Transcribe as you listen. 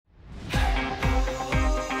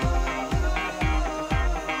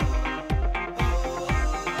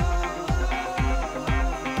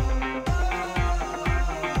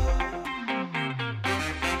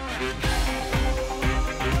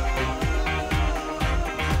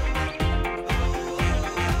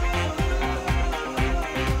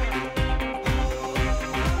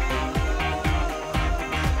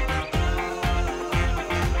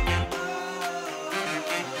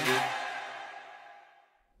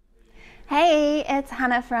Hey, it's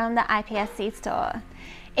Hannah from the IPSC store.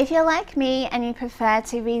 If you're like me and you prefer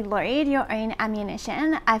to reload your own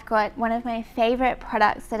ammunition, I've got one of my favorite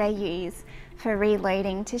products that I use for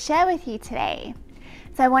reloading to share with you today.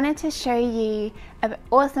 So I wanted to show you an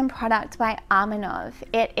awesome product by Armanov.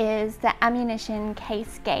 It is the ammunition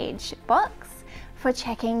case gauge box for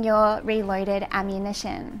checking your reloaded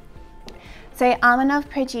ammunition. So Armanov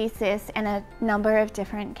produces this in a number of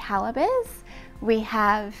different calibers. We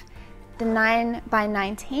have the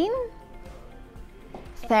 9x19,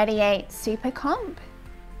 38 Super Comp,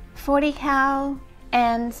 40 cal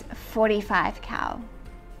and 45 cal.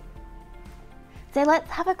 So let's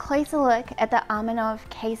have a closer look at the Armanov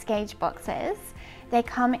case gauge boxes. They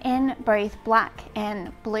come in both black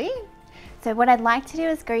and blue. So what I'd like to do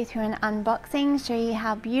is go through an unboxing, show you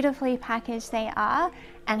how beautifully packaged they are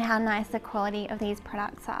and how nice the quality of these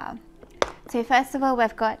products are. So first of all,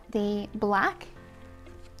 we've got the black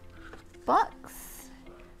box,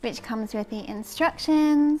 which comes with the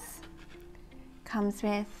instructions, comes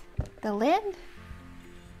with the lid.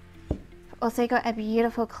 Also got a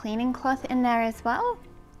beautiful cleaning cloth in there as well,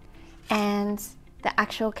 and the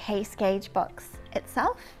actual case gauge box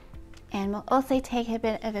itself. And we'll also take a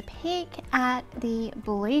bit of a peek at the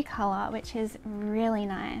blue color, which is really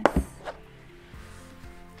nice. So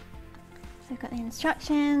we've got the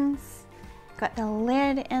instructions, got the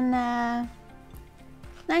lid in there,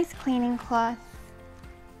 nice cleaning cloth,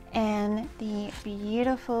 and the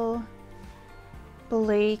beautiful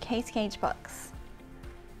blue case gauge box.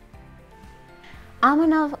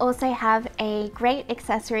 Armanov also have a great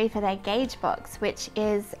accessory for their gauge box, which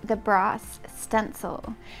is the brass stencil,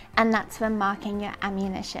 and that's for marking your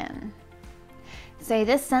ammunition. So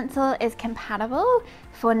this stencil is compatible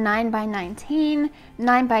for 9x19,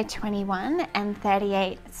 9x21 and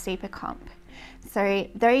 38 Super Comp. So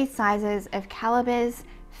those sizes of calibers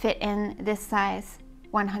fit in this size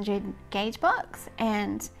 100 gauge box,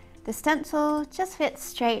 and the stencil just fits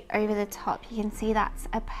straight over the top. You can see that's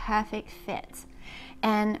a perfect fit.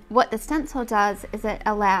 And what the stencil does is it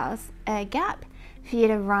allows a gap for you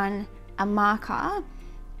to run a marker,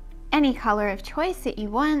 any color of choice that you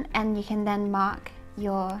want, and you can then mark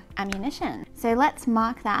your ammunition. So let's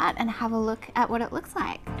mark that and have a look at what it looks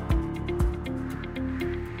like.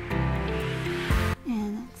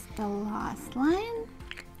 And that's the last line.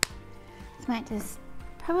 This might just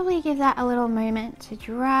probably give that a little moment to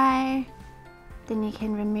dry. Then you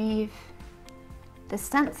can remove the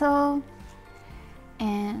stencil.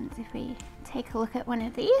 And if we take a look at one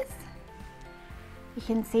of these, you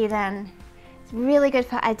can see then it's really good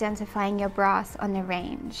for identifying your brass on the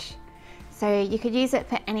range. So you could use it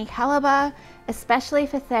for any caliber, especially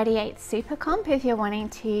for 38 Super Comp if you're wanting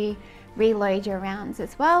to reload your rounds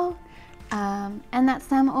as well. And that's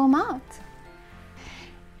them all marked.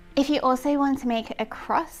 If you also want to make a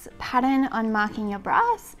cross pattern on marking your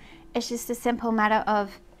brass, it's just a simple matter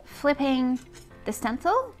of flipping the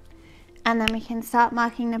stencil, and then we can start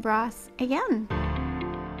marking the brass again.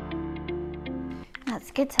 Now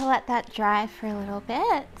it's good to let that dry for a little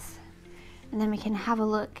bit, and then we can have a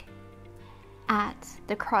look at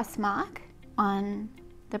the cross mark on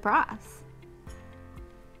the brass.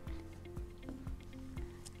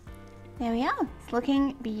 There we are, it's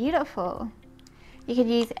looking beautiful. You could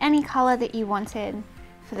use any color that you wanted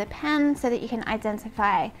for the pen so that you can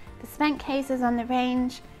identify the spent cases on the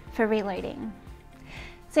range for reloading.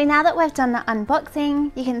 So now that we've done the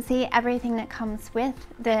unboxing, you can see everything that comes with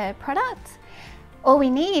the product. All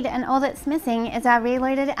we need and all that's missing is our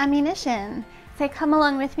reloaded ammunition. So come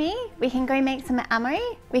along with me, we can go make some ammo,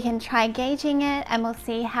 we can try gauging it, and we'll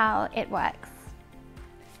see how it works.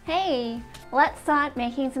 Hey, let's start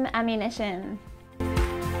making some ammunition.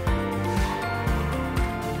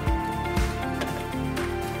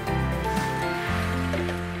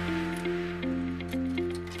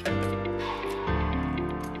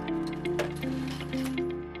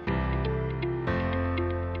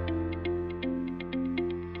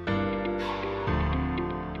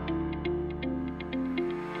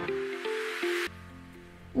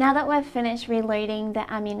 Now that we've finished reloading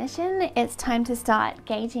the ammunition, it's time to start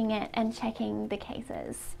gauging it and checking the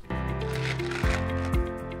cases.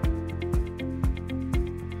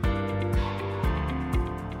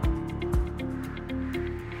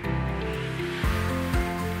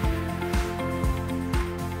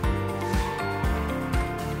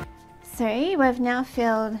 So we've now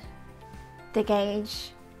filled the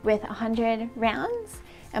gauge with 100 rounds,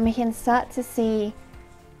 and we can start to see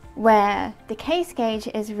where the case gauge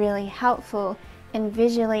is really helpful in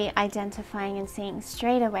visually identifying and seeing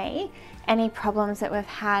straight away any problems that we've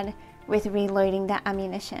had with reloading the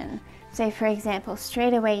ammunition. So for example,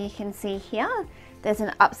 straight away you can see here, there's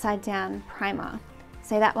an upside down primer.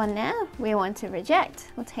 So that one there, we want to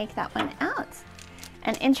reject. We'll take that one out.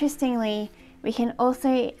 And interestingly, we can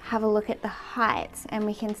also have a look at the height, and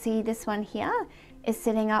we can see this one here is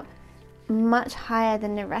sitting up much higher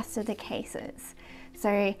than the rest of the cases.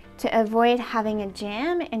 So to avoid having a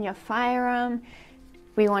jam in your firearm,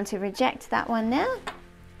 we want to reject that one there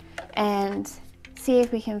and see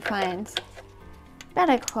if we can find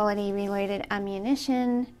better quality reloaded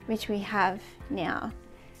ammunition, which we have now.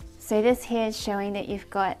 So this here is showing that you've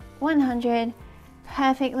got 100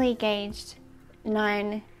 perfectly gauged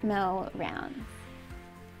 9mm rounds.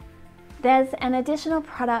 There's an additional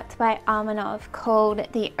product by Armanov called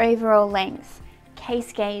the overall length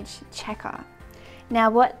case gauge checker. Now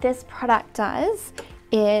what this product does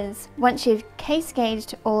is once you've case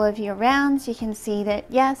gauged all of your rounds, you can see that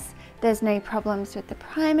yes, there's no problems with the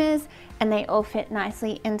primers and they all fit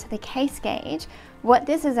nicely into the case gauge. What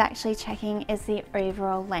this is actually checking is the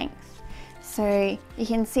overall length. So you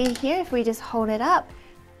can see here, if we just hold it up,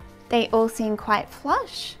 they all seem quite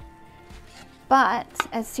flush. But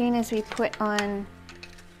as soon as we put on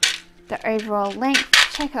the overall length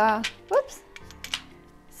checker, whoops,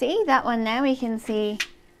 see that one there, we can see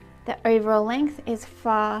the overall length is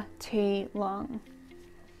far too long.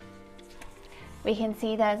 We can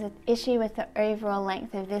see there's an issue with the overall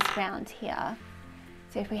length of this round here.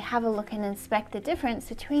 So if we have a look and inspect the difference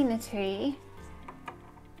between the two,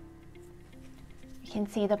 we can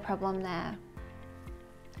see the problem there.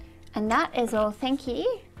 And that is all thank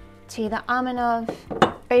you to the Armanov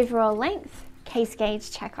overall length case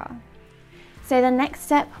gauge checker. So the next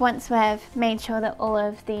step, once we've made sure that all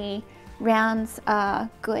of the rounds are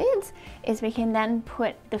good, is we can then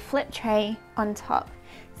put the flip tray on top.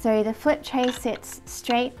 So the flip tray sits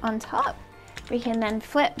straight on top. We can then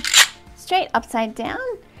flip straight upside down,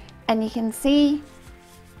 and you can see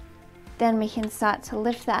then we can start to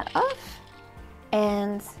lift that off,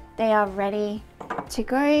 and they are ready to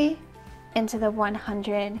go into the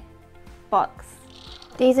 100 box.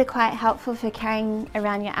 These are quite helpful for carrying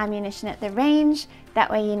around your ammunition at the range. That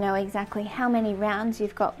way you know exactly how many rounds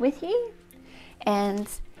you've got with you. And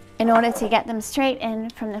in order to get them straight in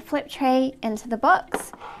from the flip tray into the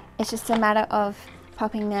box, it's just a matter of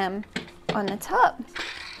popping them on the top.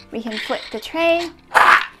 We can flip the tray,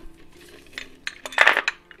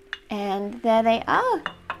 and there they are.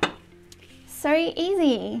 So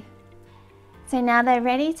easy. So now they're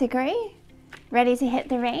ready to go, ready to hit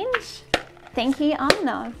the range. Thank you,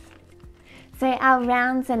 Armanov. So our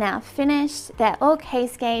rounds are now finished. They're all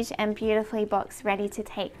case gauge and beautifully boxed, ready to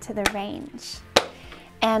take to the range.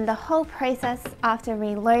 And the whole process after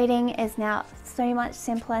reloading is now so much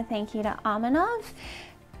simpler, thank you to Armanov.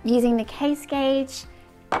 Using the case gauge,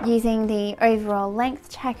 using the overall length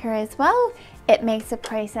checker as well, it makes the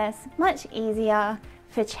process much easier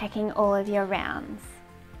for checking all of your rounds.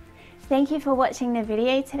 Thank you for watching the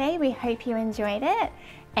video today. We hope you enjoyed it.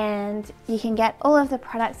 And you can get all of the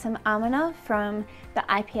products from Armanov from the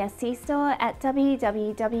IPSC store at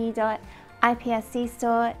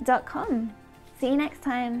www.ipscstore.com. See you next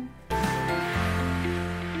time.